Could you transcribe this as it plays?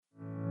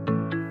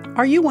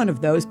Are you one of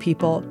those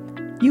people?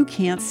 You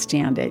can't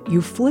stand it.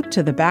 You flip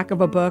to the back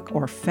of a book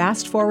or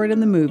fast forward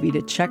in the movie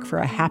to check for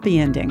a happy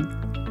ending.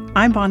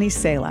 I'm Bonnie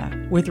Sala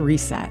with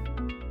Reset.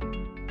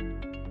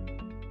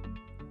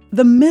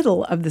 The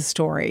middle of the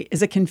story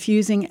is a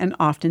confusing and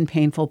often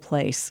painful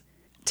place.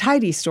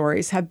 Tidy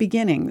stories have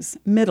beginnings,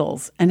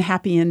 middles, and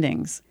happy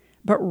endings.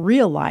 But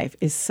real life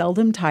is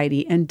seldom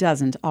tidy and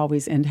doesn't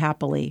always end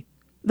happily.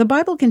 The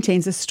Bible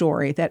contains a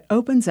story that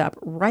opens up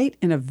right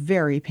in a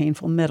very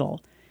painful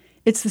middle.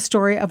 It's the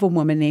story of a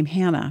woman named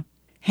Hannah.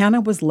 Hannah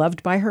was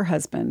loved by her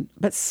husband,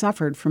 but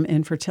suffered from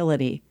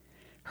infertility.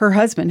 Her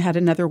husband had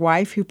another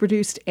wife who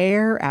produced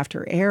heir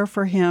after heir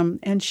for him,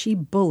 and she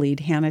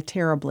bullied Hannah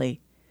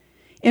terribly.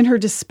 In her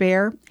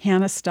despair,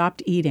 Hannah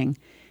stopped eating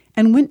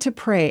and went to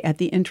pray at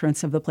the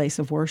entrance of the place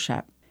of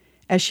worship.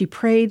 As she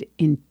prayed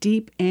in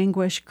deep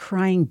anguish,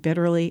 crying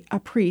bitterly, a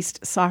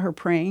priest saw her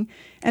praying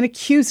and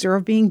accused her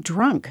of being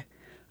drunk.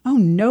 "Oh,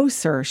 no,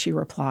 sir," she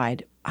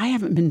replied. "I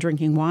haven't been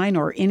drinking wine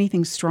or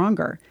anything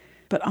stronger,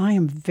 but I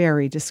am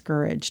very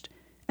discouraged,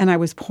 and I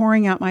was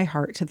pouring out my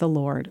heart to the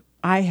Lord.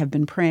 I have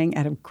been praying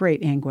out of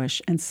great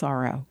anguish and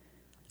sorrow."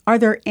 Are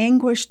there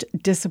anguished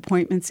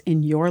disappointments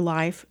in your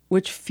life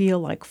which feel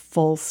like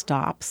full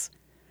stops,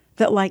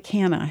 that, like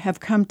Hannah, have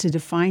come to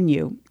define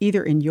you,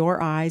 either in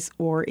your eyes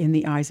or in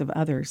the eyes of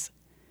others?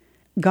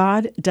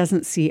 God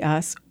doesn't see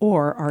us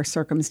or our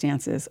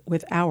circumstances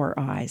with our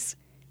eyes.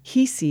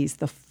 He sees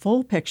the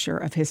full picture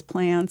of His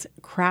plans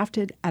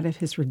crafted out of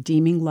His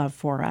redeeming love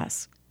for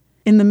us.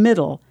 In the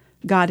middle,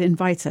 God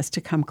invites us to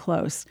come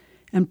close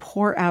and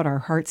pour out our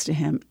hearts to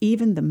Him,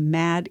 even the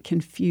mad,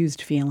 confused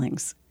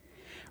feelings.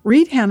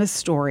 Read Hannah's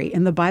story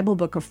in the Bible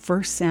book of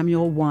 1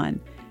 Samuel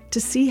 1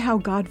 to see how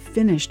God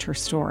finished her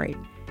story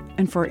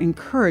and for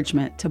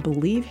encouragement to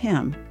believe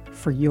Him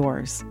for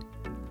yours.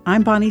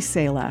 I'm Bonnie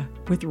Sala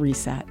with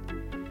Reset.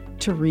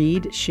 To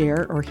read,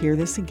 share, or hear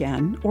this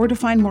again, or to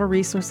find more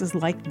resources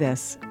like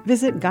this,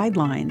 visit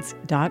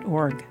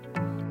guidelines.org.